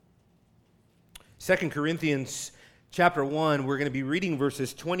2 Corinthians chapter 1, we're going to be reading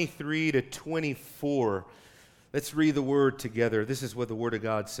verses 23 to 24. Let's read the word together. This is what the word of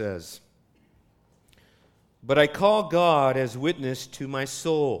God says. But I call God as witness to my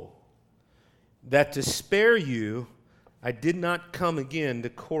soul, that to spare you I did not come again to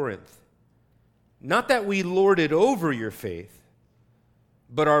Corinth. Not that we lord it over your faith,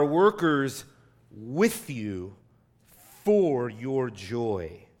 but are workers with you for your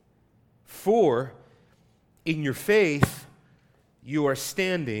joy. For in your faith you are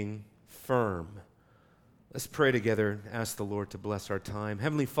standing firm. Let's pray together and ask the Lord to bless our time.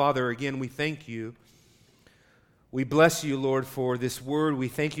 Heavenly Father, again, we thank you. We bless you, Lord, for this word. We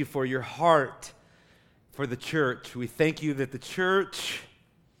thank you for your heart for the church. We thank you that the church,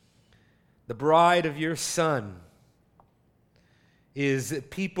 the bride of your Son, is a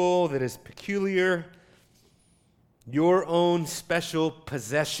people that is peculiar, your own special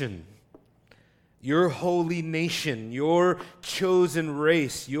possession, your holy nation, your chosen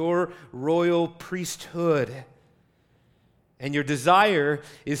race, your royal priesthood. And your desire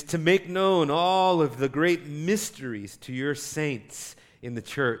is to make known all of the great mysteries to your saints in the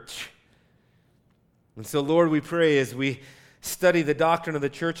church. And so, Lord, we pray as we study the doctrine of the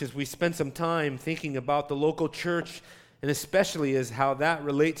church, as we spend some time thinking about the local church, and especially as how that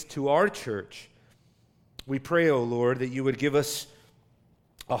relates to our church, we pray, O Lord, that you would give us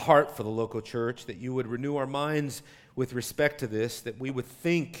a heart for the local church, that you would renew our minds with respect to this, that we would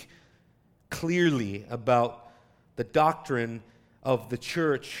think clearly about the doctrine of the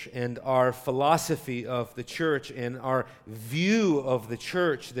church and our philosophy of the church and our view of the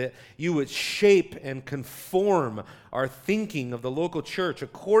church, that you would shape and conform our thinking of the local church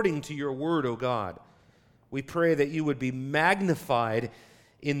according to your word, O God. We pray that you would be magnified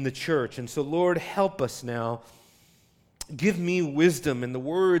in the church. And so, Lord, help us now. Give me wisdom and the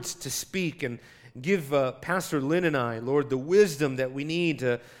words to speak, and give Pastor Lynn and I, Lord, the wisdom that we need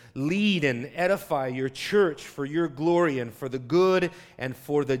to lead and edify your church for your glory and for the good and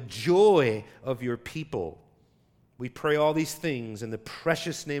for the joy of your people. We pray all these things in the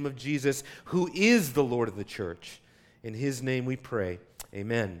precious name of Jesus, who is the Lord of the church. In his name we pray.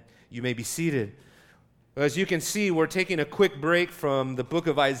 Amen. You may be seated. As you can see, we're taking a quick break from the book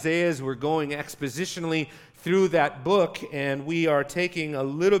of Isaiah as we're going expositionally through that book, and we are taking a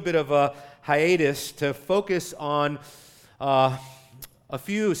little bit of a hiatus to focus on a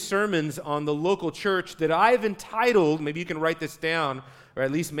few sermons on the local church that I've entitled, maybe you can write this down or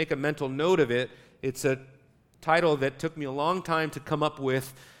at least make a mental note of it. It's a title that took me a long time to come up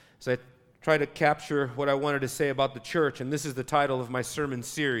with, so I try to capture what I wanted to say about the church, and this is the title of my sermon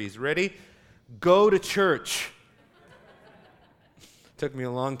series. Ready? Go to church. Took me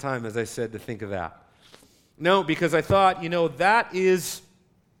a long time, as I said, to think of that. No, because I thought, that is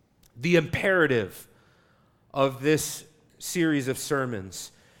the imperative of this series of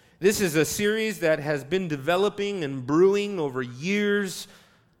sermons. This is a series that has been developing and brewing over years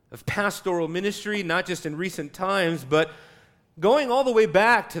of pastoral ministry, not just in recent times, but going all the way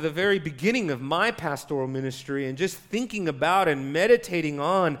back to the very beginning of my pastoral ministry, and just thinking about and meditating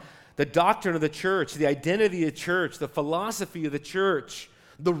on the doctrine of the church, the identity of the church, the philosophy of the church,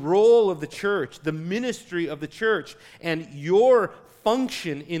 the role of the church, the ministry of the church, and your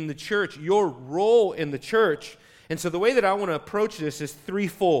function in the church, your role in the church. And so the way that I want to approach this is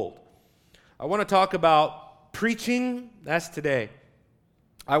threefold. I want to talk about preaching, that's today.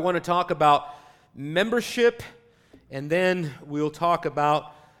 I want to talk about membership, and then we'll talk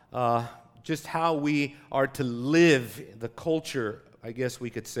about just how we are to live the culture, I guess we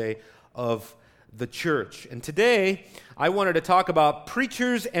could say, of the church. And today, I wanted to talk about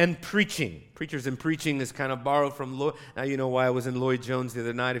preachers and preaching. Preachers and preaching is kind of borrowed from Lloyd. Now you know why I was in Lloyd Jones the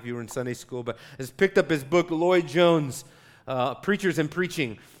other night if you were in Sunday school, but I just picked up his book, Lloyd Jones, Preachers and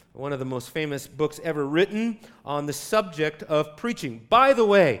Preaching, one of the most famous books ever written on the subject of preaching. By the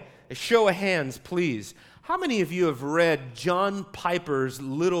way, a show of hands, please. How many of you have read John Piper's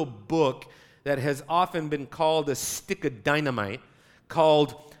little book that has often been called a stick of dynamite,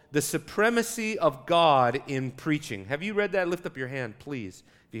 called The Supremacy of God in Preaching? Have you read that? Lift up your hand, please.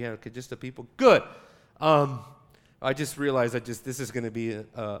 If you have, just the people. Good. I just realized this is going to be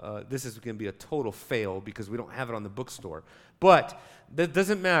a total fail because we don't have it on the bookstore. But that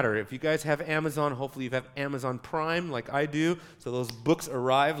doesn't matter. If you guys have Amazon, hopefully you have Amazon Prime like I do, so those books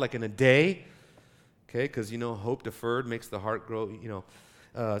arrive like in a day. Okay, because hope deferred makes the heart grow.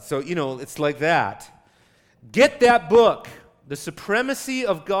 It's like that. Get that book, The Supremacy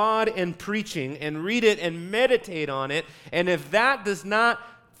of God in Preaching, and read it and meditate on it. And if that does not,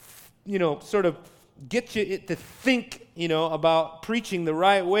 sort of get you to think, about preaching the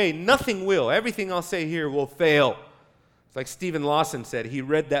right way, nothing will. Everything I'll say here will fail. It's like Stephen Lawson said. He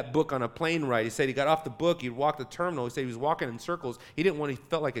read that book on a plane ride. He said he got off the book, he walked the terminal. He said he was walking in circles. He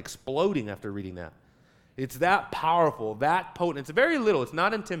felt like exploding after reading that. It's that powerful, that potent. It's very little. It's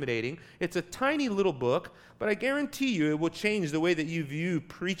not intimidating. It's a tiny little book, but I guarantee you it will change the way that you view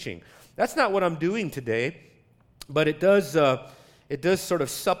preaching. That's not what I'm doing today, but it does sort of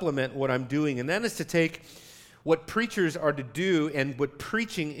supplement what I'm doing, and that is to take what preachers are to do and what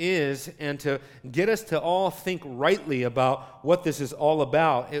preaching is, and to get us to all think rightly about what this is all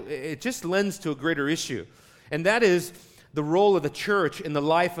about. It just lends to a greater issue, and that is the role of the church in the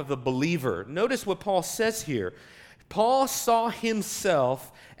life of the believer. Notice what Paul says here. Paul saw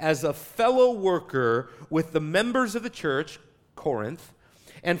himself as a fellow worker with the members of the church, Corinth,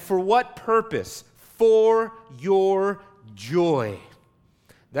 and for what purpose? For your joy.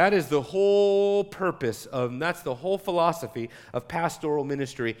 That is the whole purpose that's the whole philosophy of pastoral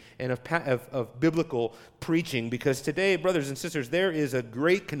ministry and of biblical preaching. Because today, brothers and sisters, there is a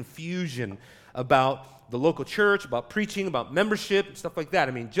great confusion about the local church, about preaching, about membership, and stuff like that.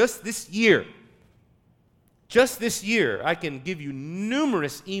 I mean, just this year, I can give you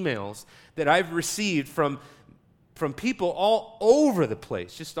numerous emails that I've received from people all over the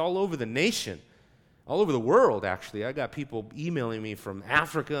place, just all over the nation. All over the world, actually. I got people emailing me from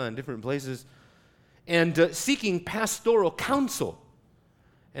Africa and different places and seeking pastoral counsel.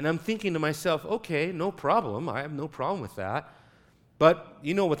 And I'm thinking to myself, okay, no problem. I have no problem with that. But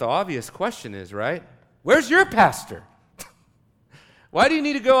you know what the obvious question is, right? Where's your pastor? Why do you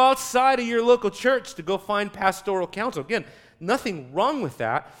need to go outside of your local church to go find pastoral counsel? Again, nothing wrong with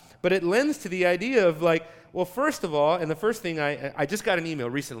that, but it lends to the idea of well, first of all, and the first thing I just got an email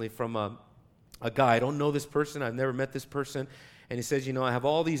recently from a guy. I don't know this person. I've never met this person. And he says, I have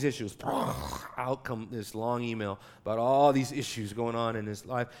all these issues. Out come this long email about all these issues going on in his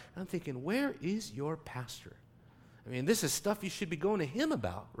life. And I'm thinking, where is your pastor? I mean, this is stuff you should be going to him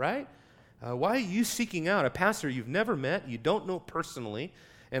about, right? Why are you seeking out a pastor you've never met, you don't know personally?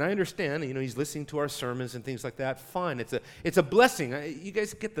 And I understand, he's listening to our sermons and things like that. Fine, it's a blessing. You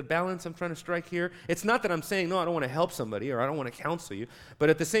guys get the balance I'm trying to strike here? It's not that I'm saying, no, I don't want to help somebody or I don't want to counsel you. But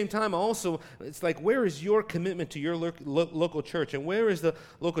at the same time, also, it's like, where is your commitment to your local church? And where is the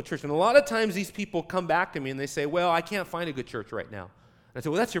local church? And a lot of times these people come back to me and they say, well, I can't find a good church right now. And I say,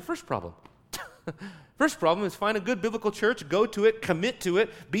 well, that's your first problem. First problem is find a good biblical church, go to it, commit to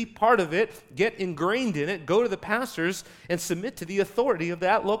it, be part of it, get ingrained in it, go to the pastors, and submit to the authority of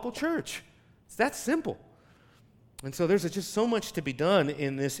that local church. It's that simple. And so there's just so much to be done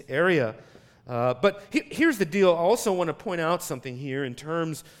in this area. But here's the deal. I also want to point out something here in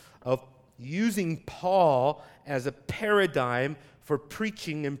terms of using Paul as a paradigm for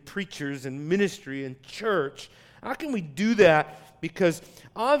preaching and preachers and ministry and church. How can we do that? Because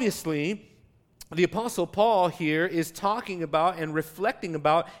obviously, the Apostle Paul here is talking about and reflecting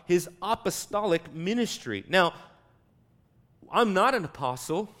about his apostolic ministry. Now, I'm not an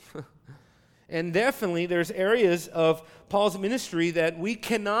apostle, and definitely there's areas of Paul's ministry that we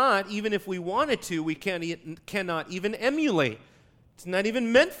cannot, even if we wanted to, we cannot even emulate. It's not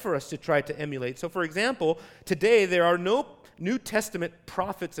even meant for us to try to emulate. So, for example, today there are no New Testament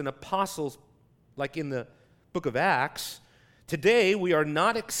prophets and apostles like in the book of Acts. Today, we are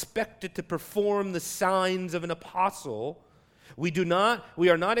not expected to perform the signs of an apostle. We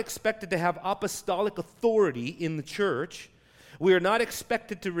are not expected to have apostolic authority in the church. We are not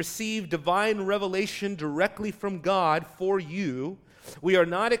expected to receive divine revelation directly from God for you. We are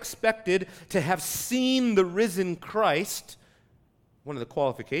not expected to have seen the risen Christ, one of the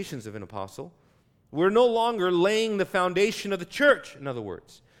qualifications of an apostle. We're no longer laying the foundation of the church, in other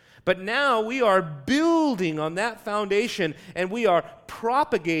words. But now we are building on that foundation, and we are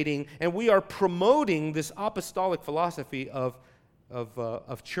propagating and we are promoting this apostolic philosophy of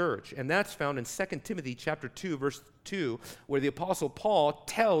church. And that's found in 2 Timothy chapter 2, verse 2, where the Apostle Paul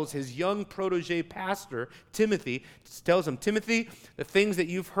tells his young protege pastor, Timothy, tells him, Timothy, the things that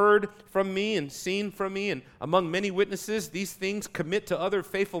you've heard from me and seen from me, and among many witnesses, these things commit to other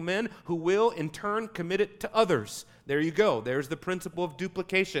faithful men who will in turn commit it to others. There you go. There's the principle of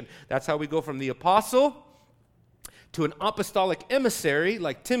duplication. That's how we go from the apostle to an apostolic emissary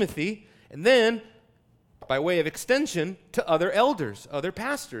like Timothy, and then by way of extension to other elders, other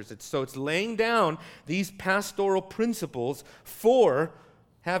pastors. So it's laying down these pastoral principles for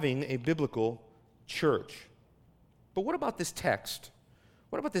having a biblical church. But what about this text?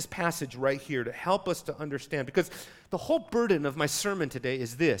 What about this passage right here to help us to understand? Because the whole burden of my sermon today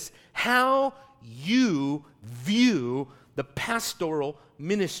is this: how you view the pastoral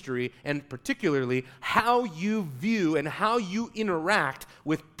ministry, and particularly how you view and how you interact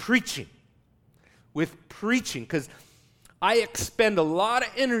with preaching. With preaching, because I expend a lot of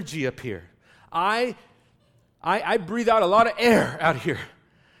energy up here. I breathe out a lot of air out here.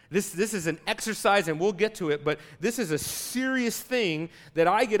 This is an exercise, and we'll get to it, but this is a serious thing that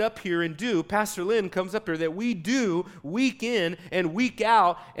I get up here and do. Pastor Lynn comes up here that we do week in and week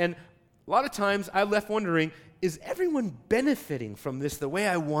out, and a lot of times I left wondering, is everyone benefiting from this the way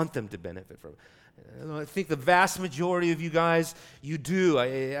I want them to benefit from it? I think the vast majority of you guys, you do.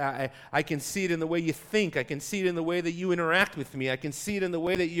 I can see it in the way you think. I can see it in the way that you interact with me. I can see it in the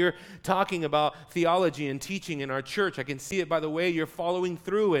way that you're talking about theology and teaching in our church. I can see it by the way you're following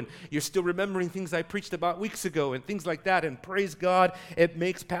through and you're still remembering things I preached about weeks ago and things like that. And praise God, it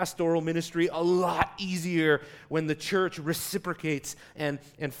makes pastoral ministry a lot easier when the church reciprocates and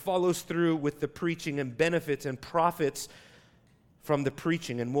follows through with the preaching and benefits and profits from the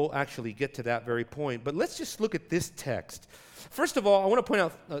preaching, and we'll actually get to that very point. But let's just look at this text. First of all, I want to point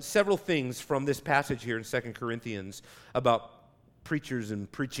out several things from this passage here in 2 Corinthians about preachers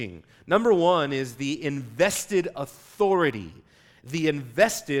and preaching. Number one is the invested authority. The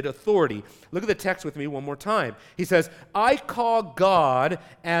invested authority. Look at the text with me one more time. He says, I call God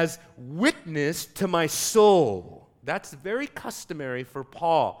as witness to my soul. That's very customary for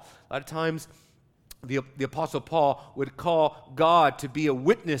Paul. A lot of times, the Apostle Paul would call God to be a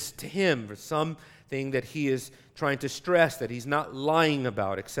witness to him for something that he is trying to stress, that he's not lying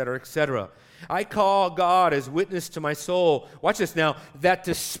about, etc., etc. I call God as witness to my soul. Watch this now. That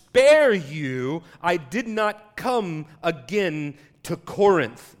to spare you, I did not come again to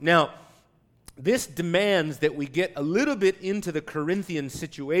Corinth. Now, this demands that we get a little bit into the Corinthian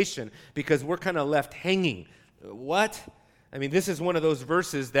situation because we're kind of left hanging. What? I mean, this is one of those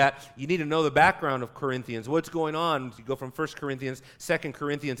verses that you need to know the background of Corinthians. What's going on? You go from 1 Corinthians, 2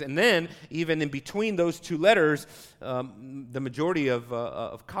 Corinthians, and then even in between those two letters, the majority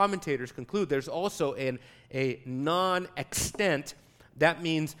of commentators conclude there's also a non-extant, that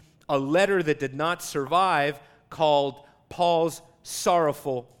means a letter that did not survive, called Paul's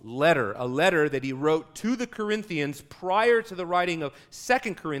sorrowful letter, a letter that he wrote to the Corinthians prior to the writing of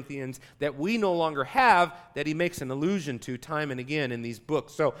 2 Corinthians that we no longer have, that he makes an allusion to time and again in these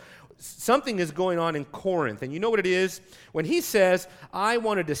books. So something is going on in Corinth, and you know what it is? When he says, I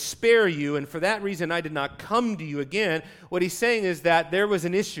wanted to spare you, and for that reason I did not come to you again, what he's saying is that there was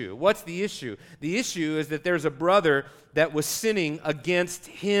an issue. What's the issue? The issue is that there's a brother that was sinning against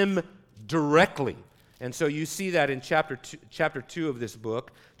him directly. And so you see that in chapter 2 of this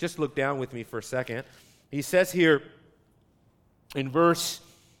book. Just look down with me for a second. He says here in verse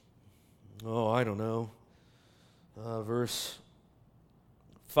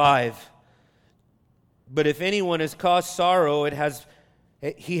 5, but if anyone has caused sorrow,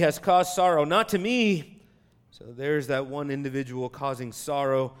 he has caused sorrow, not to me. So there's that one individual causing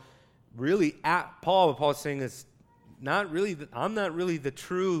sorrow. Really, Paul is saying it's not really. I'm not really the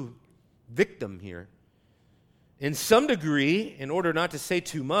true victim here. In some degree, in order not to say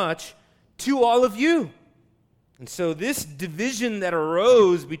too much, to all of you. And so this division that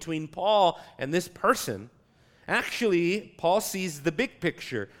arose between Paul and this person, actually, Paul sees the big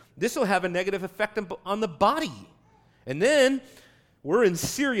picture. This will have a negative effect on the body. And then we're in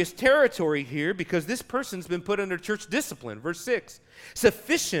serious territory here because this person's been put under church discipline. Verse 6,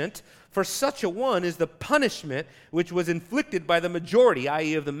 sufficient for such a one is the punishment which was inflicted by the majority,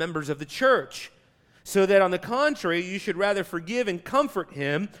 i.e. of the members of the church. So that on the contrary, you should rather forgive and comfort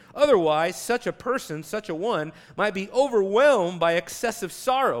him. Otherwise, such a person, such a one, might be overwhelmed by excessive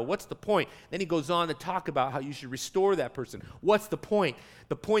sorrow. What's the point? Then he goes on to talk about how you should restore that person. What's the point?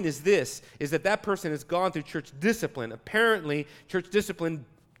 The point is this, is that person has gone through church discipline. Apparently, church discipline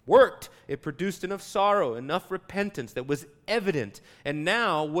worked. It produced enough sorrow, enough repentance that was evident. And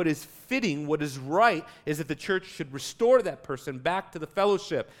now what is fitting, what is right, is that the church should restore that person back to the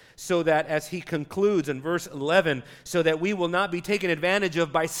fellowship so that, as he concludes in verse 11, so that we will not be taken advantage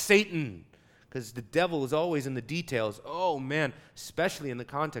of by Satan. Because the devil is always in the details. Oh man, especially in the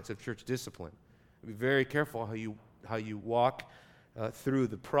context of church discipline. Be very careful how you walk through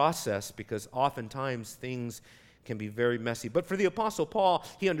the process, because oftentimes things can be very messy. But for the Apostle Paul,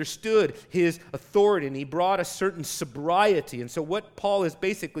 he understood his authority and he brought a certain sobriety. And so what Paul is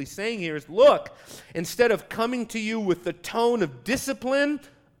basically saying here is, look, instead of coming to you with the tone of discipline,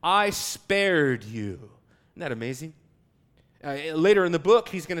 I spared you. Isn't that amazing? Later in the book,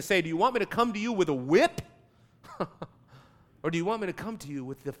 he's going to say, do you want me to come to you with a whip? Or do you want me to come to you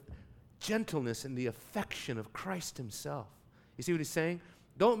with the gentleness and the affection of Christ himself? You see what he's saying?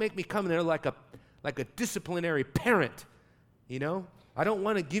 Don't make me come there like a disciplinary parent. I don't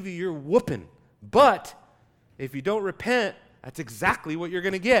want to give you your whooping. But if you don't repent, that's exactly what you're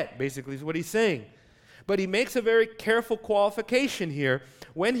going to get, basically is what he's saying. But he makes a very careful qualification here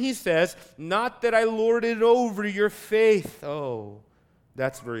when he says, not that I lorded over your faith. Oh,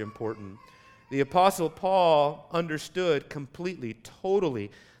 that's very important. The Apostle Paul understood completely, totally,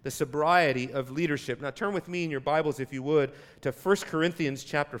 the sobriety of leadership. Now turn with me in your Bibles, if you would, to 1 Corinthians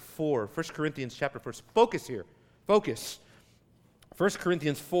chapter 4. 1 Corinthians chapter 4. Focus here. Focus. 1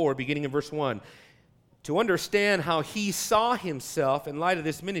 Corinthians 4, beginning in verse 1. To understand how he saw himself in light of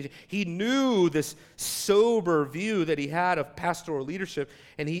this ministry, he knew this sober view that he had of pastoral leadership,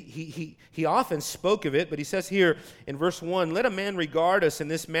 and he often spoke of it, but he says here in verse 1, let a man regard us in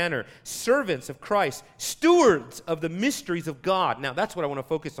this manner, servants of Christ, stewards of the mysteries of God. Now, that's what I want to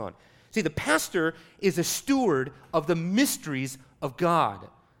focus on. See, the pastor is a steward of the mysteries of God.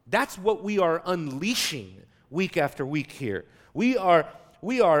 That's what we are unleashing week after week here.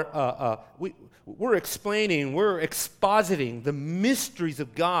 We're explaining, we're expositing the mysteries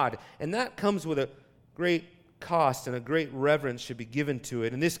of God, and that comes with a great cost and a great reverence should be given to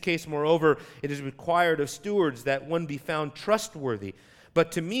it. In this case, moreover, it is required of stewards that one be found trustworthy.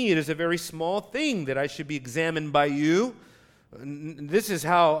 But to me, it is a very small thing that I should be examined by you. This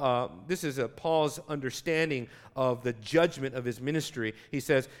is Paul's understanding of the judgment of his ministry. He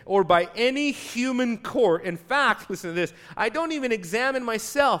says, or by any human court. In fact, listen to this, I don't even examine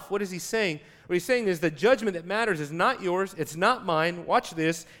myself. What is he saying? What he's saying is the judgment that matters is not yours, it's not mine. Watch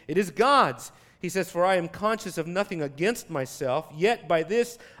this, it is God's. He says, for I am conscious of nothing against myself, yet by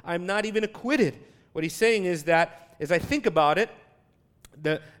this I'm not even acquitted. What he's saying is that as I think about it,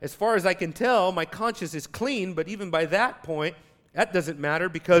 as far as I can tell, my conscience is clean, but even by that point, that doesn't matter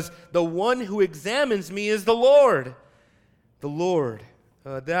because the one who examines me is the Lord. The Lord.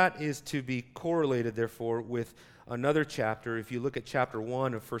 That is to be correlated, therefore, with another chapter. If you look at chapter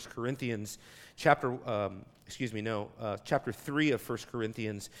 1 of 1 Corinthians, chapter 3 of 1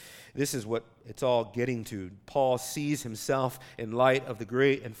 Corinthians, this is what it's all getting to. Paul sees himself in light of the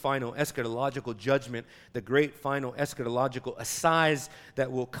great and final eschatological judgment, the great final eschatological assize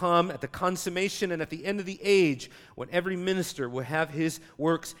that will come at the consummation and at the end of the age when every minister will have his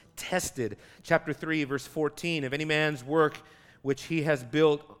works tested. Chapter 3, verse 14, if any man's work which he has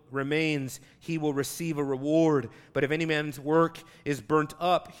built remains, he will receive a reward. But if any man's work is burnt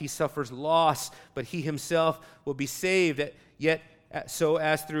up, he suffers loss, but he himself will be saved, yet so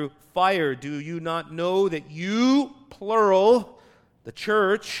as through fire. Do you not know that you, plural, the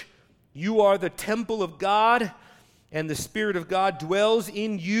church, you are the temple of God, and the Spirit of God dwells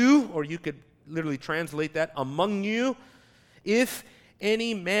in you, or you could literally translate that, among you? If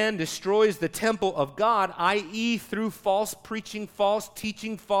any man destroys the temple of God, i.e. through false preaching, false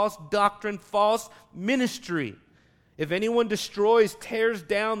teaching, false doctrine, false ministry. If anyone destroys, tears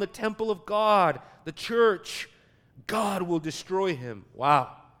down the temple of God, the church, God will destroy him.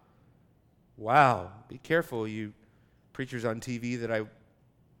 Wow. Wow. Be careful, you preachers on TV that I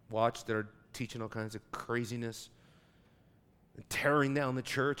watch that are teaching all kinds of craziness, tearing down the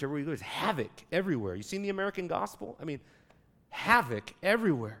church. Everywhere you go, there's havoc everywhere. You seen the American gospel? I mean, havoc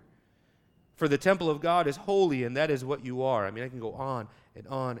everywhere. For the temple of God is holy, and that is what you are. I mean, I can go on and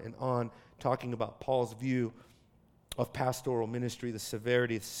on and on talking about Paul's view of pastoral ministry, the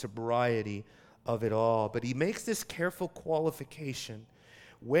severity, the sobriety of it all. But he makes this careful qualification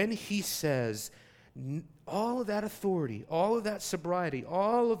when he says all of that authority, all of that sobriety,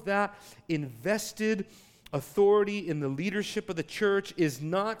 all of that invested authority in the leadership of the church is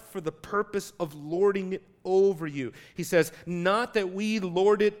not for the purpose of lording it over you. He says, not that we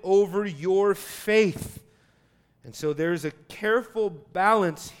lord it over your faith. And so there's a careful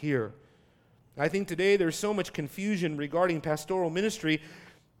balance here. I think today there's so much confusion regarding pastoral ministry,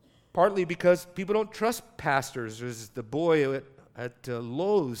 partly because people don't trust pastors. As the boy at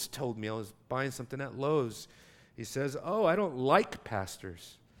Lowe's told me, I was buying something at Lowe's. He says, oh, I don't like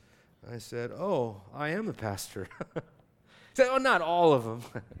pastors. I said, oh, I am a pastor. He said, oh, not all of them.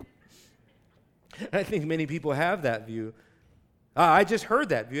 I think many people have that view. I just heard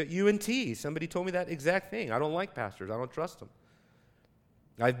that view at UNT. Somebody told me that exact thing. I don't like pastors. I don't trust them.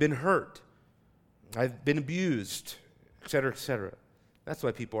 I've been hurt. I've been abused, et cetera, et cetera. That's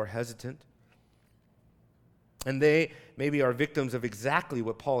why people are hesitant. And they maybe are victims of exactly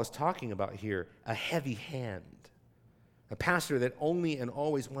what Paul is talking about here, a heavy hand. A pastor that only and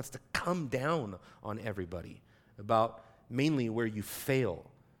always wants to come down on everybody about mainly where you fail.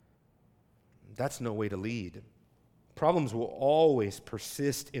 That's no way to lead. Problems will always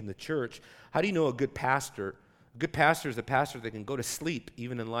persist in the church. How do you know a good pastor? A good pastor is a pastor that can go to sleep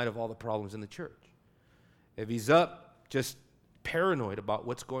even in light of all the problems in the church. If he's up just paranoid about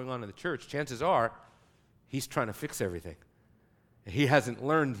what's going on in the church, chances are he's trying to fix everything. He hasn't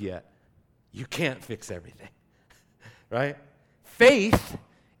learned yet. You can't fix everything, right? Faith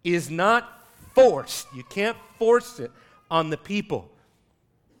is not forced. You can't force it on the people.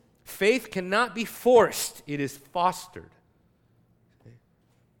 Faith cannot be forced. It is fostered. Okay?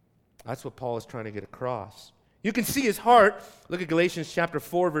 That's what Paul is trying to get across. You can see his heart. Look at Galatians chapter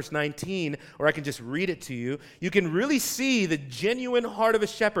 4, verse 19, or I can just read it to you. You can really see the genuine heart of a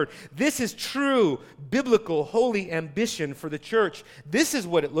shepherd. This is true, biblical, holy ambition for the church. This is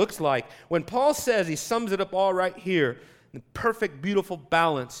what it looks like. When Paul says, he sums it up all right here, in perfect, beautiful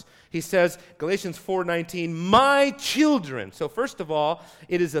balance. He says, Galatians 4:19, my children. So first of all,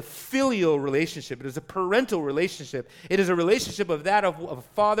 it is a filial relationship. It is a parental relationship. It is a relationship of a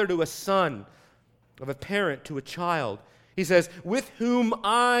father to a son, of a parent to a child. He says, with whom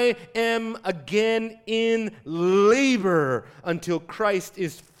I am again in labor until Christ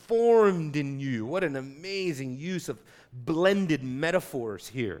is formed in you. What an amazing use of blended metaphors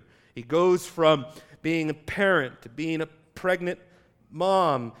here. He goes from being a parent to being a pregnant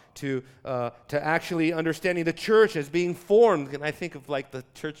mom to actually understanding the church as being formed. And I think of like the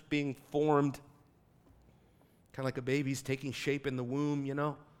church being formed, kind of like a baby's taking shape in the womb, you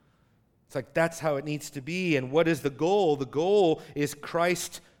know? It's like that's how it needs to be. And what is the goal? The goal is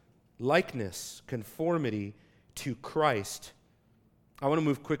Christ likeness, conformity to Christ. I want to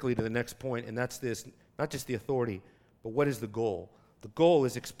move quickly to the next point, and that's this, not just the authority, but what is the goal? The goal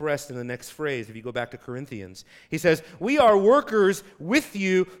is expressed in the next phrase, if you go back to Corinthians. He says, we are workers with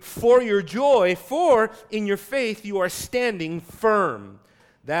you for your joy, for in your faith you are standing firm.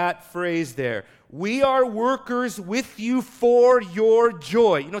 That phrase there. We are workers with you for your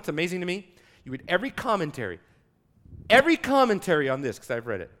joy. You know what's amazing to me? You read every commentary on this, because I've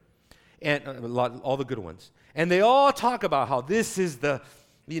read it, and all the good ones. And they all talk about how this is the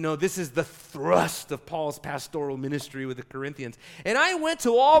thrust of Paul's pastoral ministry with the Corinthians. And I went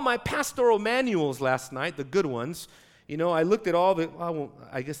to all my pastoral manuals last night, the good ones. You know, I looked at all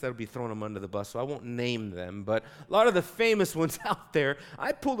I guess that would be throwing them under the bus, so I won't name them. But a lot of the famous ones out there,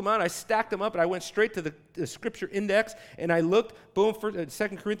 I pulled them out, I stacked them up, and I went straight to the scripture index, and I looked, boom, 2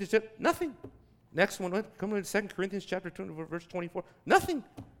 Corinthians, nothing. Next one, come to 2 Corinthians chapter 2, verse 24, nothing.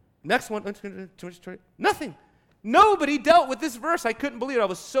 Next one, nothing. Nobody dealt with this verse. I couldn't believe it. I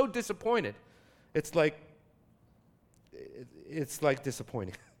was so disappointed. It's like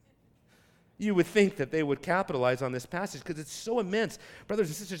disappointing. You would think that they would capitalize on this passage because it's so immense. Brothers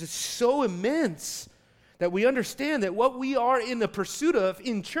and sisters, it's so immense that we understand that what we are in the pursuit of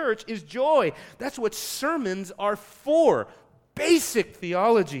in church is joy. That's what sermons are for. Basic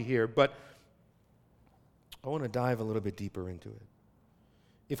theology here, but I want to dive a little bit deeper into it.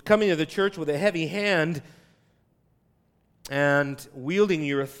 If coming to the church with a heavy hand and wielding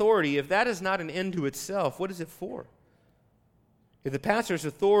your authority, if that is not an end to itself, what is it for? If the pastor's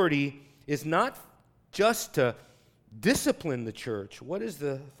authority is not just to discipline the church, what is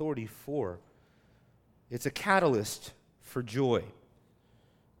the authority for? It's a catalyst for joy.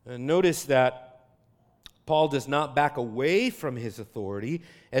 And notice that Paul does not back away from his authority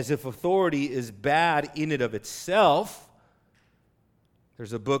as if authority is bad in and of itself.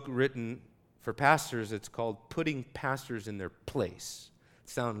 There's a book written for pastors. It's called Putting Pastors in Their Place.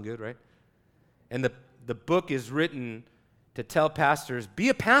 Sound good, right? And the book is written to tell pastors, be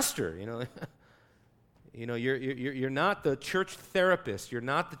a pastor. You're not the church therapist. You're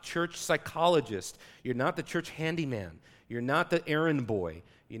not the church psychologist. You're not the church handyman. You're not the errand boy.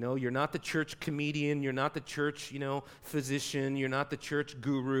 You're not the church comedian. You're not the church, physician. You're not the church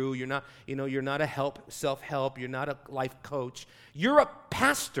guru. You're not a self-help. You're not a life coach. You're a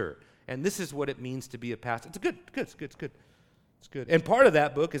pastor. And this is what it means to be a pastor. It's good. It's good. And part of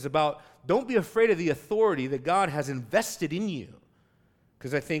that book is about don't be afraid of the authority that God has invested in you.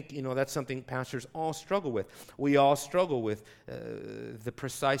 Because I think, that's something pastors all struggle with. We all struggle with the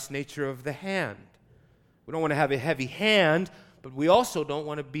precise nature of the hand. We don't want to have a heavy hand, but we also don't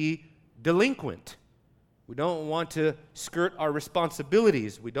want to be delinquent. We don't want to skirt our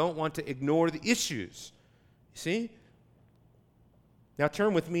responsibilities. We don't want to ignore the issues. You see? Now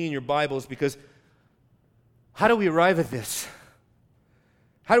turn with me in your Bibles, because how do we arrive at this?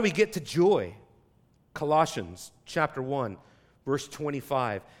 How do we get to joy? Colossians chapter 1, verse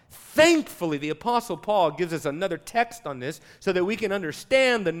 25. Thankfully, the Apostle Paul gives us another text on this so that we can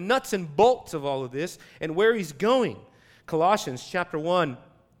understand the nuts and bolts of all of this and where he's going. Colossians chapter 1,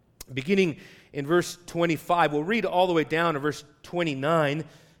 beginning in verse 25. We'll read all the way down to verse 29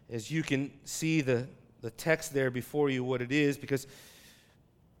 as you can see the text there before you, what it is, because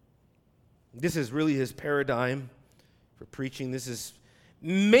this is really his paradigm for preaching. This is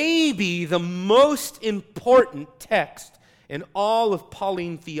maybe the most important text in all of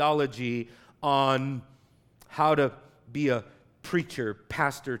Pauline theology on how to be a preacher,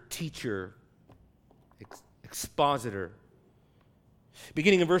 pastor, teacher, expositor.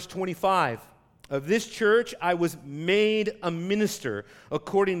 Beginning in verse 25, of this church I was made a minister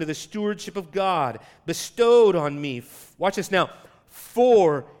according to the stewardship of God bestowed on me. Watch this now.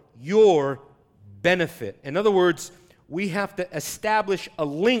 For your benefit. In other words, we have to establish a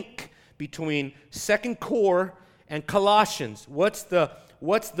link between 2 Cor and Colossians. What's the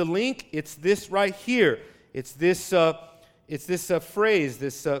link? It's this right here. It's this phrase,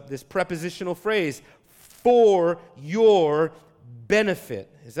 this prepositional phrase, for your benefit.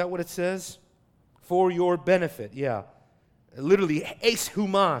 Is that what it says? For your benefit, yeah. Literally, eis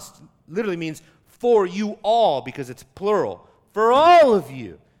humas, literally means for you all, because it's plural. For all of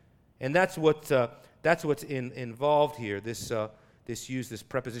you. And that's what's involved here. This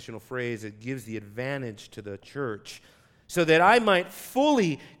prepositional phrase, it gives the advantage to the church, so that I might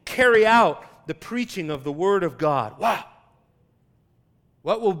fully carry out the preaching of the Word of God. Wow!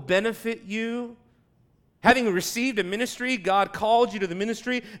 What will benefit you? Having received a ministry, God called you to the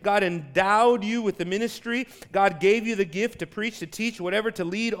ministry. God endowed you with the ministry. God gave you the gift to preach, to teach, whatever, to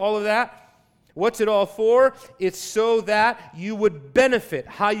lead, all of that. What's it all for? It's so that you would benefit.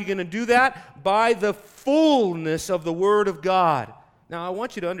 How are you going to do that? By the fullness of the Word of God. Now, I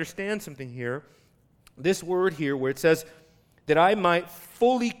want you to understand something here. This word here where it says that I might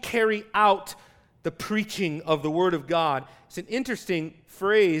fully carry out the preaching of the Word of God. It's an interesting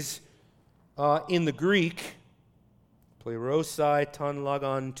phrase in the Greek. Plerosai ton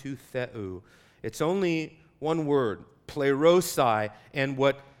logon to theou. It's only one word, plerosai, and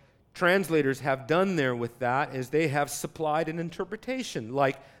what translators have done there with that is they have supplied an interpretation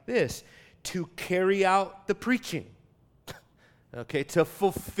like this: to carry out the preaching. Okay, to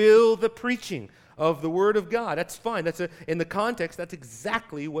fulfill the preaching of the Word of God. That's fine. In the context, that's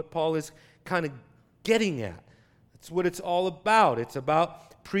exactly what Paul is kind of getting at. That's what it's all about. It's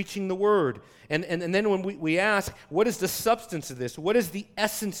about preaching the Word. And then when we ask, what is the substance of this? What is the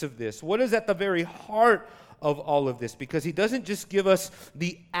essence of this? What is at the very heart of all of this? Because he doesn't just give us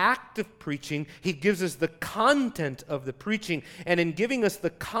the act of preaching, he gives us the content of the preaching. And in giving us the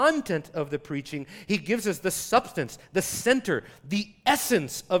content of the preaching, he gives us the substance, the center, the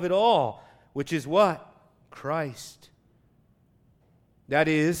essence of it all, which is what? Christ. That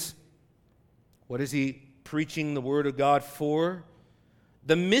is, what is he preaching the Word of God for?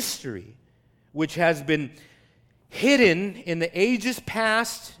 The mystery which has been hidden in the ages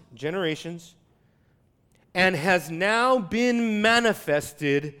past, generations, and has now been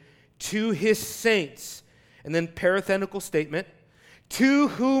manifested to his saints. And then parenthetical statement, to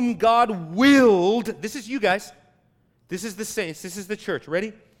whom God willed, this is you guys, this is the saints, this is the church,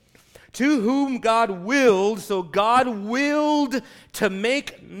 ready? To whom God willed, so God willed to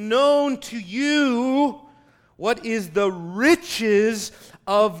make known to you what is the riches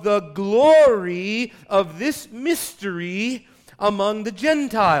of the glory of this mystery among the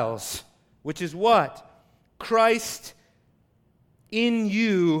Gentiles, which is what? Christ in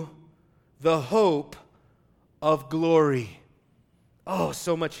you, the hope of glory. Oh,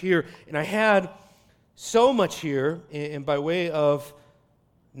 so much here. And I had so much here, and by way of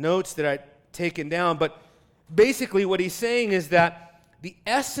notes that I'd taken down, but basically what he's saying is that the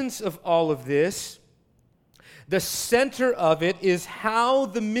essence of all of this, the center of it, is how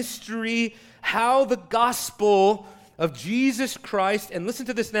the mystery, how the gospel of Jesus Christ, and listen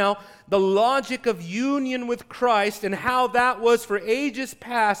to this now, the logic of union with Christ and how that was for ages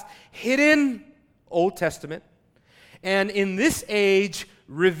past hidden, Old Testament, and in this age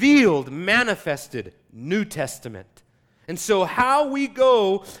revealed, manifested, New Testament. And so how we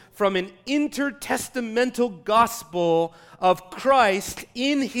go from an intertestamental gospel of Christ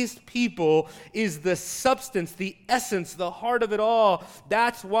in his people is the substance, the essence, the heart of it all.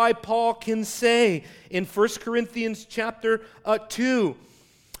 That's why Paul can say in 1 Corinthians chapter 2,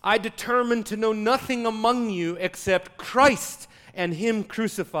 I determined to know nothing among you except Christ and him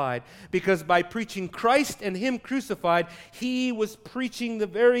crucified. Because by preaching Christ and him crucified, he was preaching the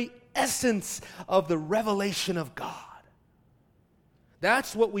very essence of the revelation of God.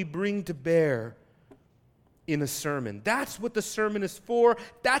 That's what we bring to bear in a sermon. That's what the sermon is for.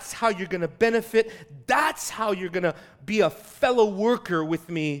 That's how you're going to benefit. That's how you're going to be a fellow worker with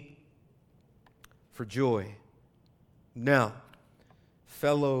me for joy. Now,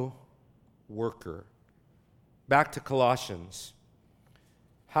 fellow worker. Back to Colossians.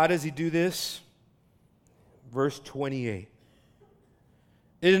 How does he do this? Verse 28.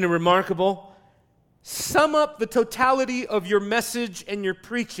 Isn't it remarkable? Sum up the totality of your message and your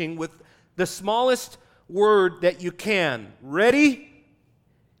preaching with the smallest word that you can. Ready?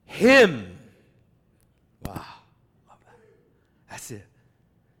 Him. Wow. Love that. That's it.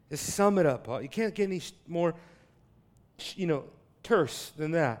 Just sum it up. You can't get any more, terse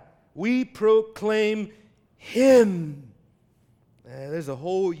than that. We proclaim Him. There's a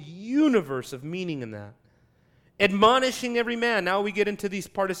whole universe of meaning in that. Admonishing every man. Now we get into these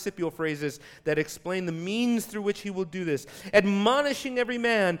participial phrases that explain the means through which he will do this. Admonishing every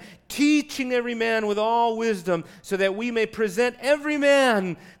man, teaching every man with all wisdom, so that we may present every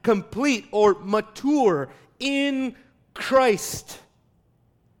man complete or mature in Christ.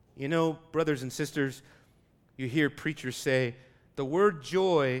 You know, brothers and sisters, you hear preachers say, the word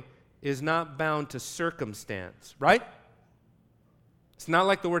joy is not bound to circumstance, right? It's not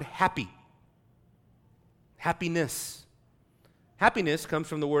like the word happy. Happiness. Happiness comes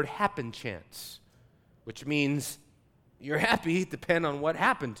from the word happen chance, which means you're happy depending on what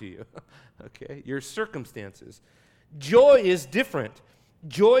happened to you, okay? Your circumstances. Joy is different.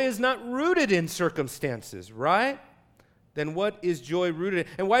 Joy is not rooted in circumstances, right? Then what is joy rooted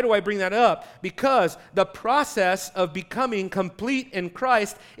in? And why do I bring that up? Because the process of becoming complete in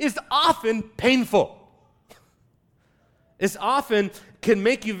Christ is often painful. It's often can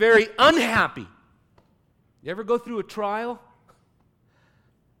make you very unhappy. You ever go through a trial?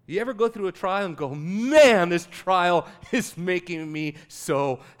 You ever go through a trial and go, man, this trial is making me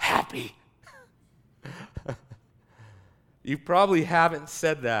so happy? You probably haven't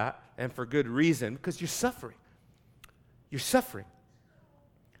said that, and for good reason, because you're suffering. You're suffering.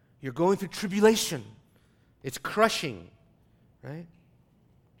 You're going through tribulation. It's crushing, right?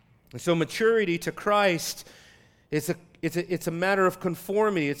 And so maturity to Christ is it's a matter of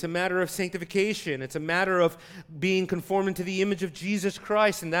conformity. It's a matter of sanctification. It's a matter of being conformed into the image of Jesus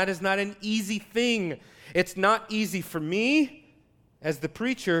Christ, and that is not an easy thing. It's not easy for me as the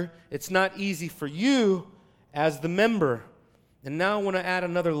preacher. It's not easy for you as the member. And now I want to add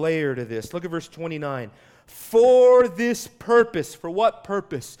another layer to this. Look at verse 29. For this purpose. For what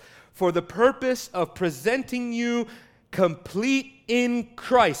purpose? For the purpose of presenting you complete in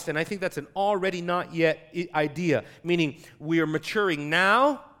Christ. And I think that's an already not yet idea, meaning we are maturing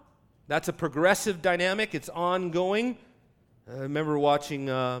now. That's a progressive dynamic. It's ongoing. I remember watching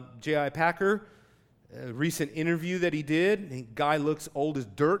J.I. Packer, a recent interview that he did. The guy looks old as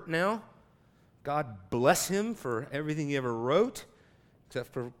dirt now. God bless him for everything he ever wrote,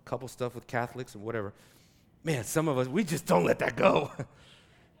 except for a couple stuff with Catholics and whatever. Man, some of us, we just don't let that go.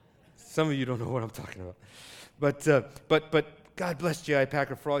 Some of you don't know what I'm talking about. But God bless J.I.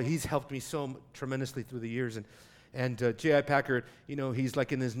 Packer for all. He's helped me so tremendously through the years. And J.I. Packer, he's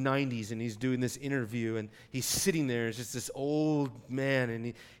like in his 90s, and he's doing this interview, and he's sitting there. It's just this old man,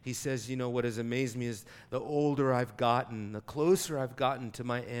 and he says, what has amazed me is the older I've gotten, the closer I've gotten to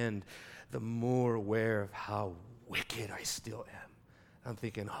my end, the more aware of how wicked I still am. I'm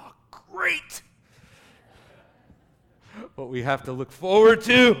thinking, oh, great. What we have to look forward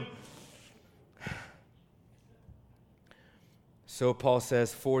to. So Paul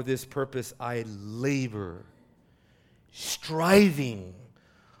says, for this purpose I labor, striving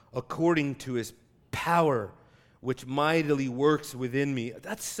according to his power, which mightily works within me.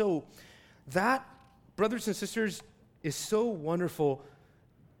 That, brothers and sisters, is so wonderful.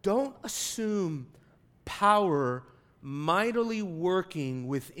 Don't assume power mightily working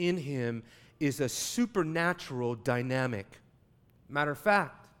within him is a supernatural dynamic. Matter of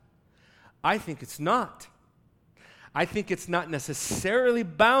fact, I think it's not. I think it's not necessarily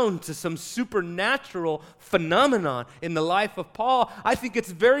bound to some supernatural phenomenon in the life of Paul. I think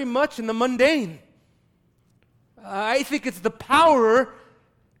it's very much in the mundane. I think it's the power,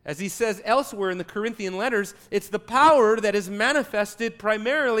 as he says elsewhere in the Corinthian letters, it's the power that is manifested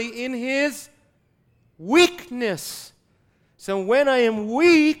primarily in his weakness. So when I am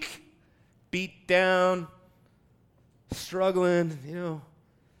weak, beat down, struggling,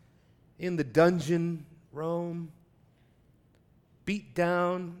 in the dungeon, Rome, beat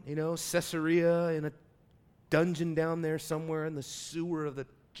down, Caesarea, in a dungeon down there somewhere in the sewer of the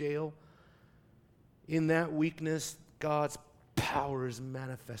jail. In that weakness, God's power is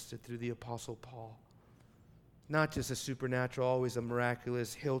manifested through the Apostle Paul. Not just a supernatural, always a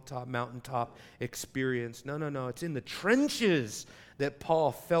miraculous hilltop, mountaintop experience. No. It's in the trenches that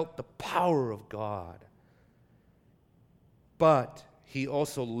Paul felt the power of God. But he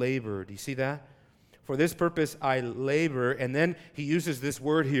also labored. You see that? For this purpose I labor. And then he uses this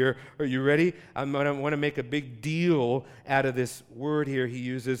word here. Are you ready? I want to make a big deal out of this word here. He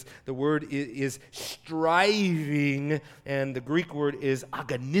uses the word is striving, and the Greek word is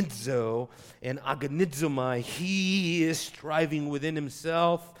agonizo, and agonizomai. He is striving within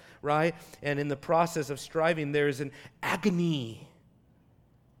himself, right? And in the process of striving, there is an agony.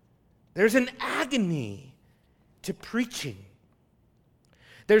 There's an agony to preaching.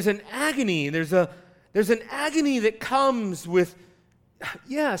 There's an agony. There's an agony that comes with,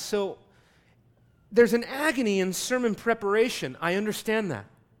 so there's an agony in sermon preparation. I understand that.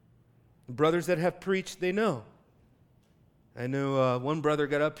 Brothers that have preached, they know. I know one brother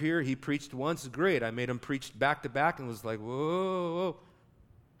got up here, he preached once, great. I made him preach back to back and was like, whoa.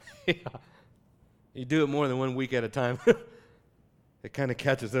 Yeah. You do it more than 1 week at a time. It kind of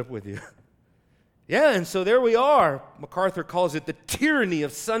catches up with you. Yeah, and so there we are. MacArthur calls it the tyranny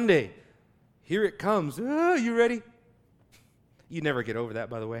of Sunday. Here it comes. Oh, you ready? You never get over that,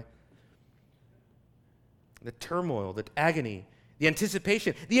 by the way. The turmoil, the agony, the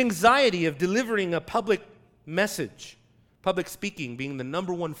anticipation, the anxiety of delivering a public message. Public speaking being the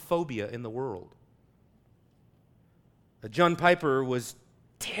number one phobia in the world. John Piper was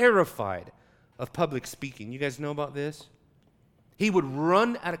terrified of public speaking. You guys know about this? He would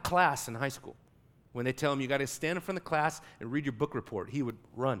run out of class in high school. When they tell him you got to stand in front of the class and read your book report, he would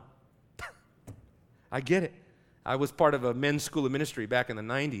run. I get it. I was part of a men's school of ministry back in the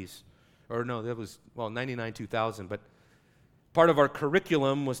 90s. Or no, that was, 99, 2000. But part of our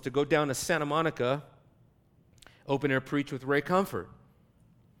curriculum was to go down to Santa Monica, open air preach with Ray Comfort.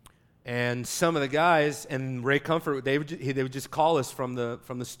 And some of the guys, and Ray Comfort, they would just call us from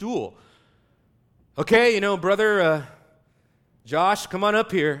the stool. Okay, brother Josh, come on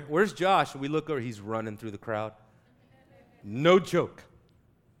up here. Where's Josh? And we look over, he's running through the crowd. No joke.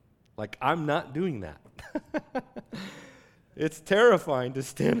 Like, I'm not doing that. It's terrifying to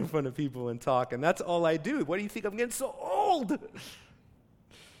stand in front of people and talk, and that's all I do. What do you think? I'm getting so old.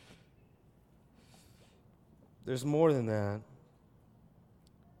 There's more than that.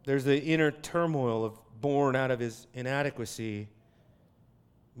 There's the inner turmoil born out of his inadequacy.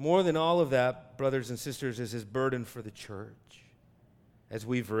 More than all of that, brothers and sisters, is his burden for the church, as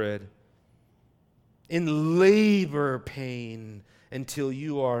we've read. In labor pain until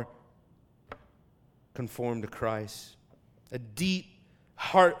you are conformed to Christ. A deep,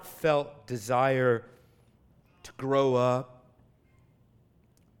 heartfelt desire to grow up.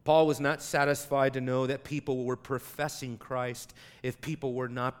 Paul was not satisfied to know that people were professing Christ if people were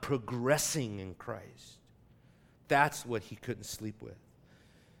not progressing in Christ. That's what he couldn't sleep with.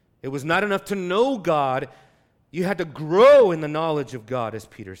 It was not enough to know God. You had to grow in the knowledge of God, as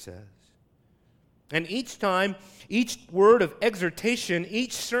Peter says. And each time, each word of exhortation,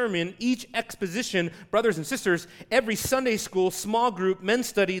 each sermon, each exposition, brothers and sisters, every Sunday school, small group, men's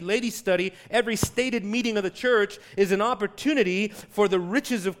study, ladies' study, every stated meeting of the church is an opportunity for the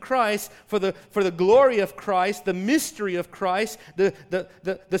riches of Christ, for the glory of Christ, the mystery of Christ,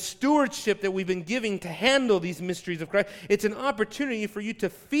 the stewardship that we've been giving to handle these mysteries of Christ. It's an opportunity for you to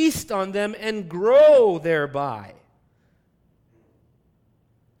feast on them and grow thereby.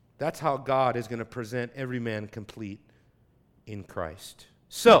 That's how God is going to present every man complete in Christ.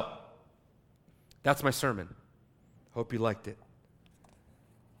 So, that's my sermon. Hope you liked it.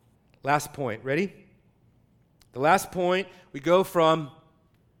 Last point. Ready? The last point, we go from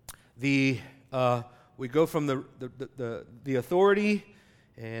the authority,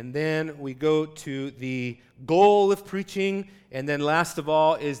 and then we go to the goal of preaching, and then last of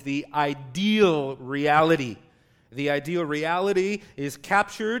all is the ideal reality. The ideal reality is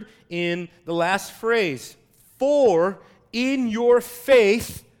captured in the last phrase. For in your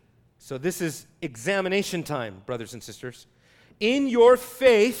faith, so this is examination time, brothers and sisters. In your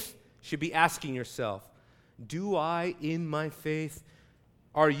faith, should be asking yourself, do I in my faith,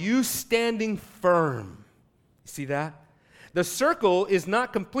 are you standing firm? See that? The circle is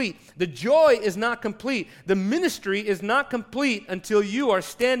not complete. The joy is not complete. The ministry is not complete until you are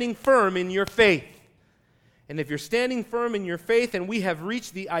standing firm in your faith. And if you're standing firm in your faith and we have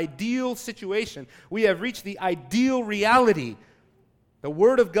reached the ideal situation, we have reached the ideal reality, the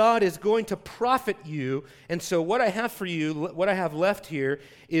Word of God is going to profit you. And so what I have for you, what I have left here,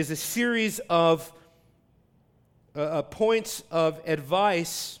 is a series of points of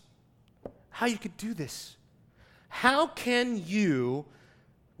advice how you could do this. How can you,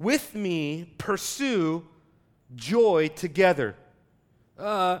 with me, pursue joy together?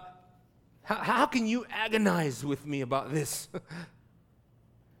 How can you agonize with me about this?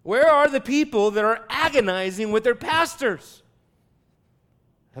 Where are the people that are agonizing with their pastors?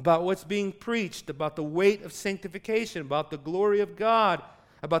 about what's being preached, about the weight of sanctification, about the glory of God,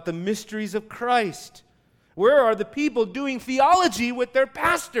 about the mysteries of Christ? Where are the people doing theology with their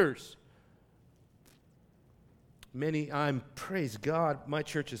pastors? Praise God, my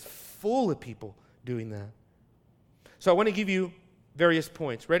church is full of people doing that. So I want to give you various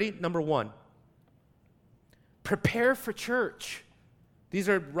points. Ready? Number 1, prepare for church. These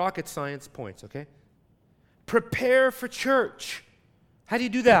are rocket science points, okay? Prepare for church. How do you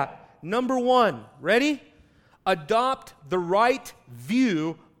do that? Number 1, ready? Adopt the right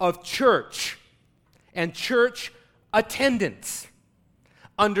view of church and church attendance.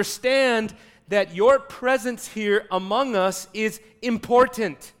 Understand that your presence here among us is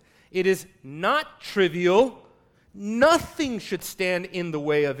important. It is not trivial. Nothing should stand in the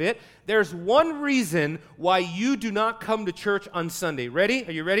way of it. There's one reason why you do not come to church on Sunday. Ready?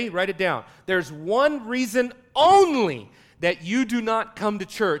 Are you ready? Write it down. There's one reason only that you do not come to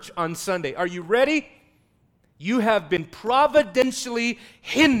church on Sunday. Are you ready? You have been providentially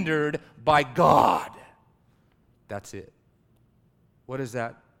hindered by God. That's it. What does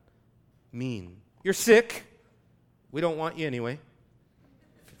that mean? You're sick. We don't want you anyway.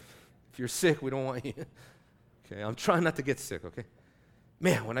 If you're sick, we don't want you. Okay, I'm trying not to get sick, okay?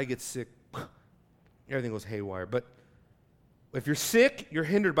 Man, when I get sick, everything goes haywire. But if you're sick, you're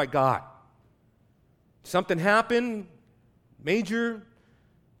hindered by God. Something happened, major,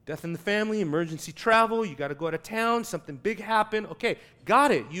 death in the family, emergency travel, you got to go out of town, something big happened. Okay,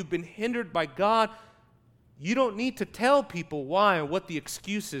 got it. You've been hindered by God. You don't need to tell people why and what the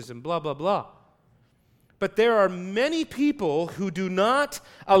excuse is and blah, blah, blah. But there are many people who do not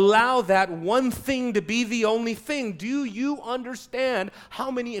allow that one thing to be the only thing. Do you understand how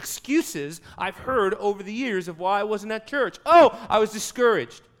many excuses I've heard over the years of why I wasn't at church? Oh, I was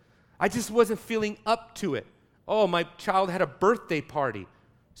discouraged. I just wasn't feeling up to it. Oh, my child had a birthday party.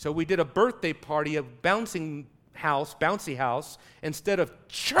 So we did a birthday party of bouncy house, instead of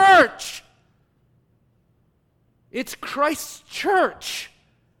church. It's Christ's church.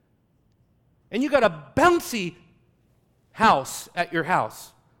 And you got a bouncy house at your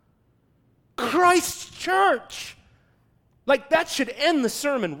house. Christ's church. Like, that should end the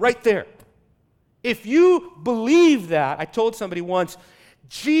sermon right there. If you believe that, I told somebody once,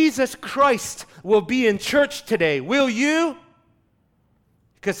 Jesus Christ will be in church today. Will you?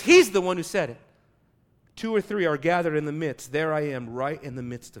 Because he's the one who said it. 2 or 3 are gathered in the midst. There I am, right in the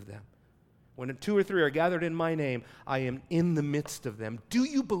midst of them. When 2 or 3 are gathered in my name, I am in the midst of them. Do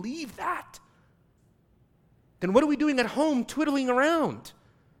you believe that? Then what are we doing at home twiddling around?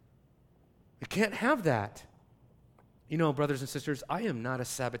 We can't have that. You know, brothers and sisters, I am not a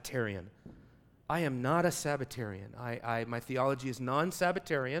Sabbatarian. I am not a Sabbatarian. My theology is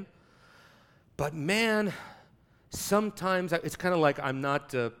non-Sabbatarian. But man, sometimes it's kind of like I'm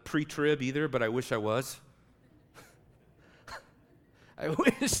not pre-trib either, but I wish I was. I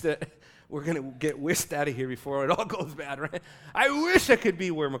wish that we're going to get whisked out of here before it all goes bad, right? I wish I could be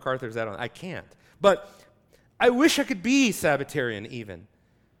where MacArthur's at. I can't. But I wish I could be Sabbatarian even.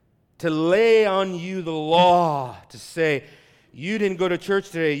 To lay on you the law, to say, you didn't go to church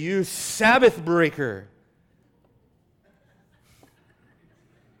today, you Sabbath breaker.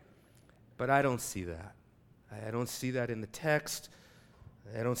 But I don't see that. I don't see that in the text.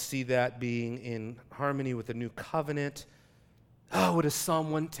 I don't see that being in harmony with the new covenant. Oh, what does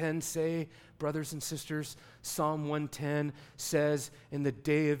Psalm 110 say, brothers and sisters? Psalm 110 says, in the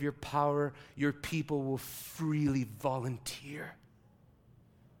day of your power, your people will freely volunteer.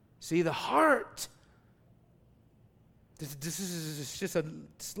 See, the heart. This is just a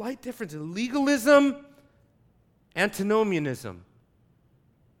slight difference in legalism, antinomianism.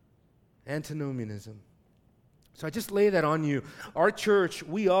 Antinomianism. So I just lay that on you. Our church,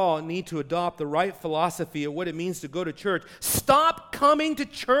 we all need to adopt the right philosophy of what it means to go to church. Stop coming to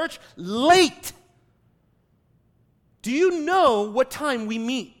church late. Do you know what time we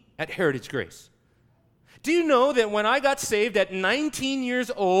meet at Heritage Grace? Do you know that when I got saved at 19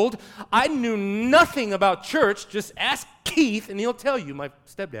 years old, I knew nothing about church? Just ask Keith and he'll tell you, my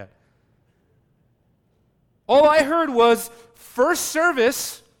stepdad. All I heard was first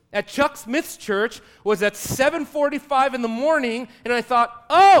service at Chuck Smith's church was at 7:45 in the morning, and I thought,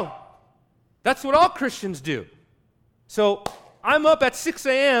 oh, that's what all Christians do. So I'm up at 6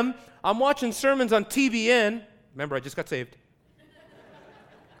 a.m., I'm watching sermons on TBN. Remember, I just got saved.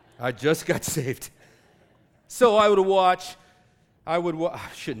 I So I would watch, I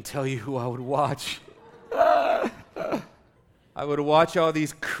shouldn't tell you who I would watch. I would watch all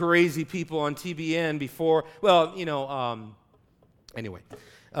these crazy people on TBN before, well, you know, anyway.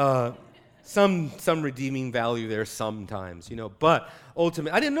 Some redeeming value there sometimes, but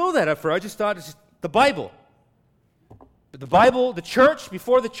ultimately, I didn't know that at first. I just thought it's just the Bible. But the Bible, the church,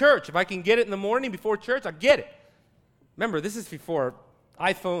 before the church. If I can get it in the morning before church, I get it. Remember, this is before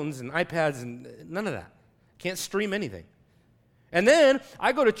iPhones and iPads and none of that. Can't stream anything. And then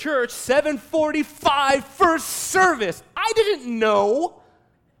I go to church, 7:45 first service. I didn't know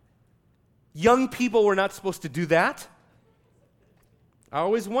young people were not supposed to do that. I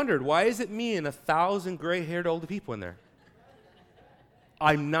always wondered, why is it me and 1,000 gray-haired older people in there?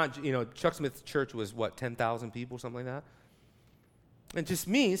 I'm not, Chuck Smith's church was, 10,000 people, something like that? And just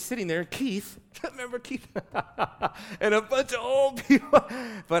me sitting there, Keith, remember Keith? And a bunch of old people.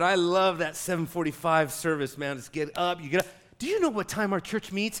 But I love that 7:45 service, man. Just get up, you get up. Do you know what time our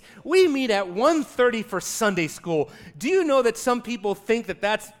church meets? We meet at 1:30 for Sunday school. Do you know that some people think that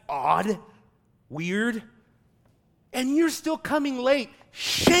that's odd, weird? And you're still coming late.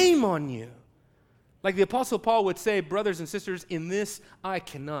 Shame on you. Like the Apostle Paul would say, brothers and sisters, in this I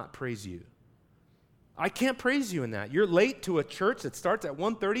cannot praise you. I can't praise you in that. You're late to a church that starts at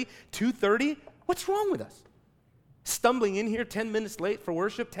 1:30, 2:30. What's wrong with us? Stumbling in here 10 minutes late for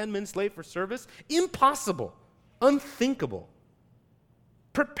worship, 10 minutes late for service? Impossible. Unthinkable.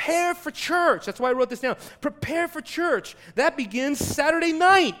 Prepare for church. That's why I wrote this down. Prepare for church. That begins Saturday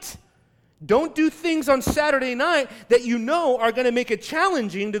night. Don't do things on Saturday night that you know are going to make it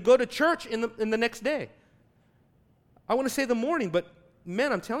challenging to go to church in the next day. I want to say the morning, but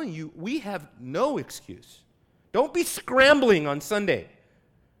man, I'm telling you, we have no excuse. Don't be scrambling on Sunday.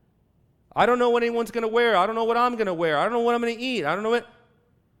 I don't know what anyone's going to wear. I don't know what I'm going to wear. I don't know what I'm going to eat. I don't know what.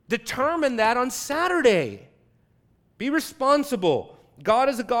 Determine that on Saturday. Be responsible. God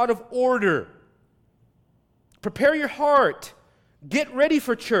is a God of order. Prepare your heart. Get ready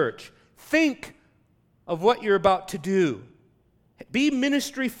for church. Think of what you're about to do. Be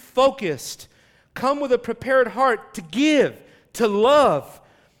ministry focused. Come with a prepared heart to give, to love,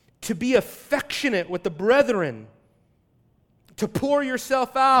 to be affectionate with the brethren, to pour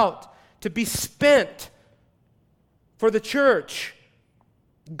yourself out, to be spent for the church.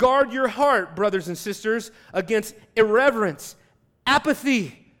 Guard your heart, brothers and sisters, against irreverence,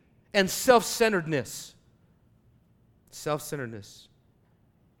 apathy, and self-centeredness. Self-centeredness.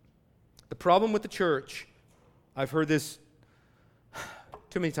 The problem with the church, I've heard this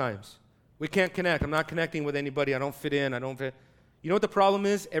too many times. We can't connect. I'm not connecting with anybody. I don't fit in. You know what the problem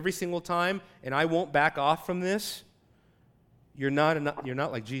is? Every single time, and I won't back off from this, you're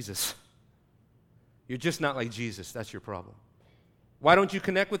not like Jesus. You're just not like Jesus. That's your problem. Why don't you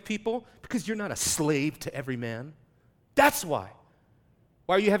connect with people? Because you're not a slave to every man. That's why.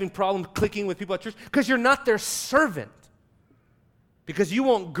 Why are you having problems clicking with people at church? Because you're not their servant. Because you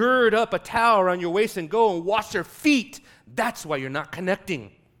won't gird up a towel around your waist and go and wash their feet. That's why you're not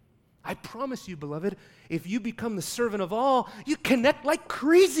connecting. I promise you, beloved, if you become the servant of all, you connect like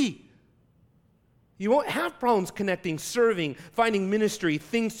crazy. You won't have problems connecting, serving, finding ministry,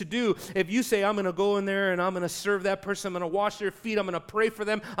 things to do. If you say, I'm going to go in there and I'm going to serve that person, I'm going to wash their feet, I'm going to pray for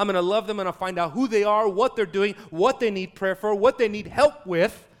them, I'm going to love them, I'm going to find out who they are, what they're doing, what they need prayer for, what they need help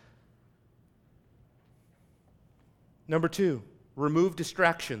with. Number 2, remove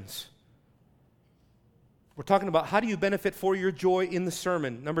distractions. We're talking about how do you benefit for your joy in the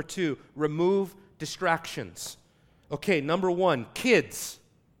sermon. Number 2, remove distractions. Okay, number 1, kids.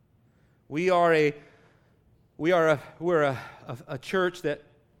 We're a church that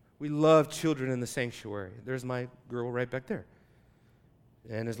we love children in the sanctuary. There's my girl right back there.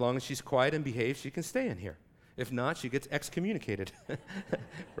 And as long as she's quiet and behaves, she can stay in here. If not, she gets excommunicated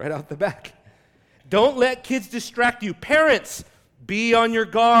right out the back. Don't let kids distract you. Parents, be on your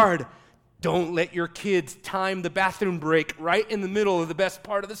guard. Don't let your kids time the bathroom break right in the middle of the best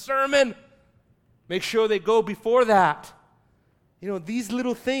part of the sermon. Make sure they go before that. These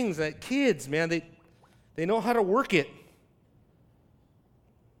little things that kids, man, they know how to work it.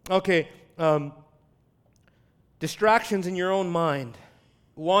 Okay, distractions in your own mind,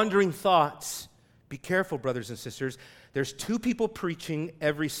 wandering thoughts. Be careful, brothers and sisters. There's 2 people preaching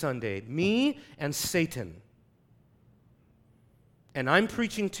every Sunday, me and Satan. And I'm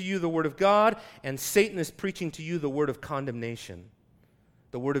preaching to you the word of God, and Satan is preaching to you the word of condemnation,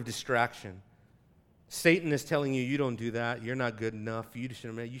 the word of distraction. Satan is telling you, you don't do that. You're not good enough. You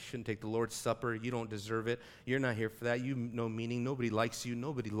shouldn't take the Lord's Supper. You don't deserve it. You're not here for that. You have no meaning. Nobody likes you.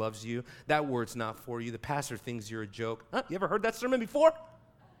 Nobody loves you. That word's not for you. The pastor thinks you're a joke. Huh? You ever heard that sermon before?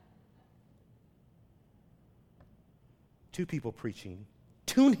 2 people preaching.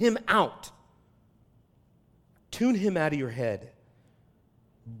 Tune him out. Tune him out of your head.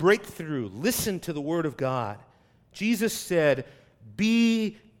 Break through. Listen to the word of God. Jesus said,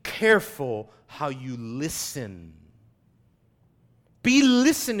 be careful careful how you listen. Be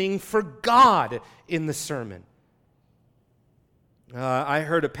listening for God in the sermon. I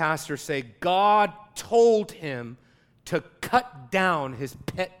heard a pastor say God told him to cut down his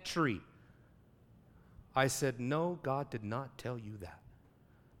pet tree. I said, no, God did not tell you that.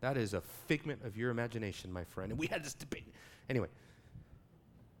 That is a figment of your imagination, my friend. And we had this debate. Anyway,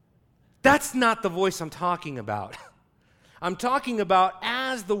 that's not the voice I'm talking about. I'm talking about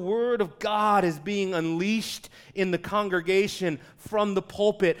as the Word of God is being unleashed in the congregation from the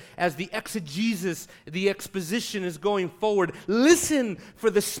pulpit, as the exegesis, the exposition is going forward. Listen for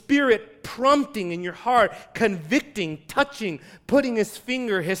the Spirit prompting in your heart, convicting, touching, putting His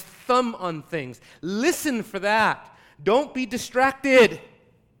finger, His thumb on things. Listen for that. Don't be distracted,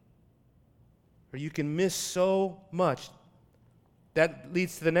 or you can miss so much. That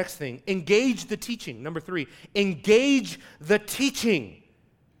leads to the next thing. Engage the teaching. Number 3, engage the teaching.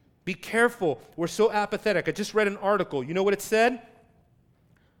 Be careful. We're so apathetic. I just read an article. You know what it said?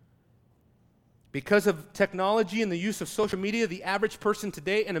 Because of technology and the use of social media, the average person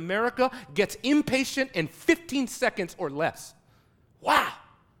today in America gets impatient in 15 seconds or less. Wow.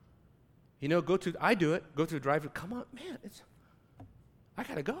 You know, I do it. Go to the drive-thru. Come on, man. I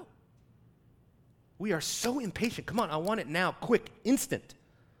got to go. We are so impatient. Come on, I want it now, quick, instant.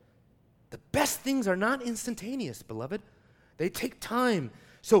 The best things are not instantaneous, beloved. They take time.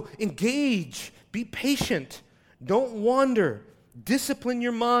 So engage, be patient, don't wander, discipline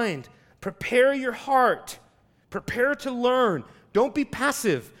your mind, prepare your heart, prepare to learn. Don't be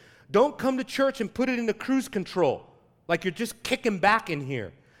passive. Don't come to church and put it into cruise control, like you're just kicking back in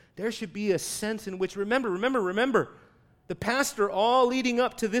here. There should be a sense in which, remember, the pastor, all leading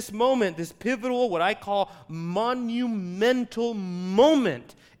up to this moment, this pivotal, what I call monumental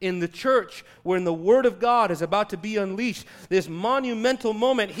moment in the church, when the Word of God is about to be unleashed, this monumental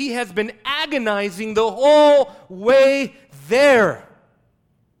moment, he has been agonizing the whole way there.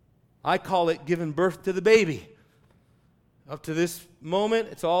 I call it giving birth to the baby. Up to this moment,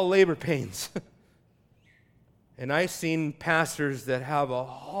 it's all labor pains. And I've seen pastors that have a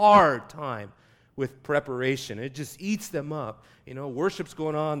hard time with preparation. It just eats them up. You know, worship's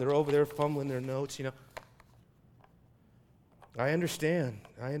going on. They're over there fumbling their notes, you know. I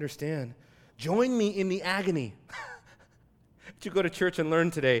understand. Join me in the agony. Did you go to church and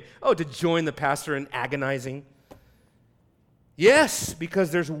learn today? Oh, to join the pastor in agonizing? Yes,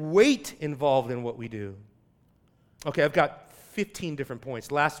 because there's weight involved in what we do. Okay, I've got 15 different points.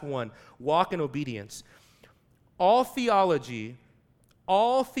 Last one, walk in obedience. All theology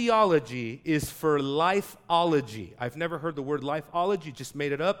is for lifeology. I've never heard the word lifeology, just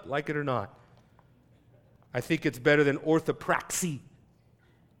made it up, like it or not. I think it's better than orthopraxy.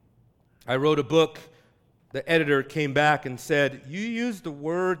 I wrote a book. The editor came back and said, you used a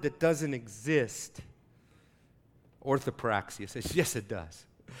word that doesn't exist. Orthopraxy. I says, yes, it does.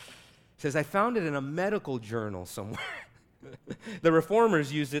 He says, I found it in a medical journal somewhere. The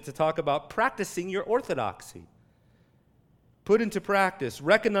reformers used it to talk about practicing your orthodoxy. Put into practice.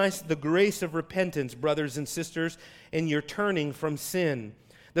 Recognize the grace of repentance, brothers and sisters, in your turning from sin.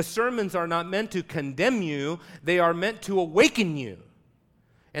 The sermons are not meant to condemn you. They are meant to awaken you.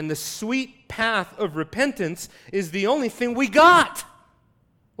 And the sweet path of repentance is the only thing we got.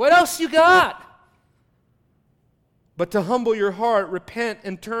 What else you got? But to humble your heart, repent,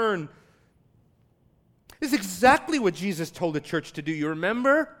 and turn. This is exactly what Jesus told the church to do. You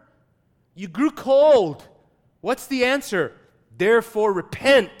remember? You grew cold. What's the answer? Therefore,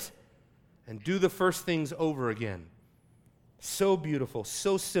 repent and do the first things over again. So beautiful,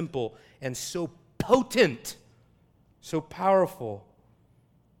 so simple, and so potent, so powerful.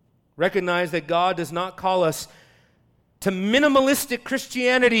 Recognize that God does not call us to minimalistic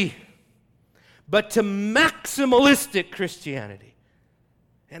Christianity, but to maximalistic Christianity.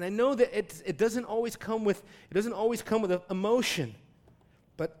 And I know that it doesn't always come with emotion,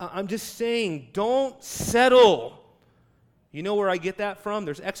 but I'm just saying, don't settle. You know where I get that from?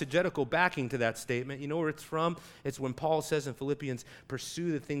 There's exegetical backing to that statement. You know where it's from? It's when Paul says in Philippians,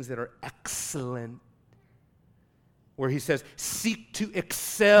 pursue the things that are excellent. Where he says, seek to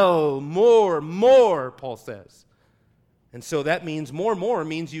excel more, Paul says. And so that means more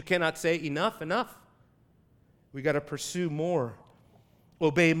means you cannot say enough. We got to pursue more,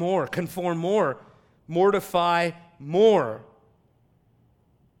 obey more, conform more, mortify more.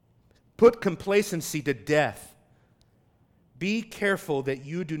 Put complacency to death. Be careful that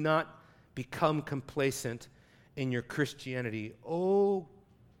you do not become complacent in your Christianity. Oh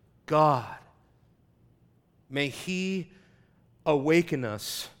God, may He awaken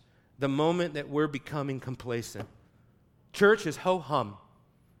us the moment that we're becoming complacent. Church is ho-hum.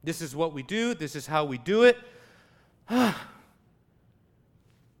 This is what we do. This is how we do it.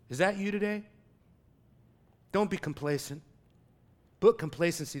 Is that you today? Don't be complacent. Put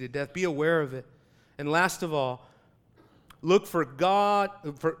complacency to death. Be aware of it. And last of all, look for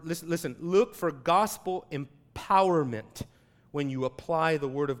look for gospel empowerment when you apply the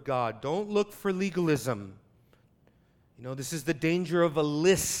Word of God. Don't look for legalism. This is the danger of a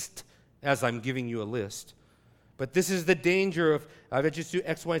list, as I'm giving you a list. But this is the danger of, I just do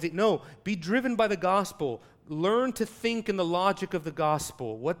X, Y, and Z. No, be driven by the gospel. Learn to think in the logic of the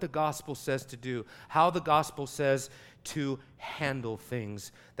gospel, what the gospel says to do, how the gospel says to handle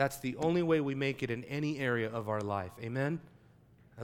things. That's the only way we make it in any area of our life. Amen?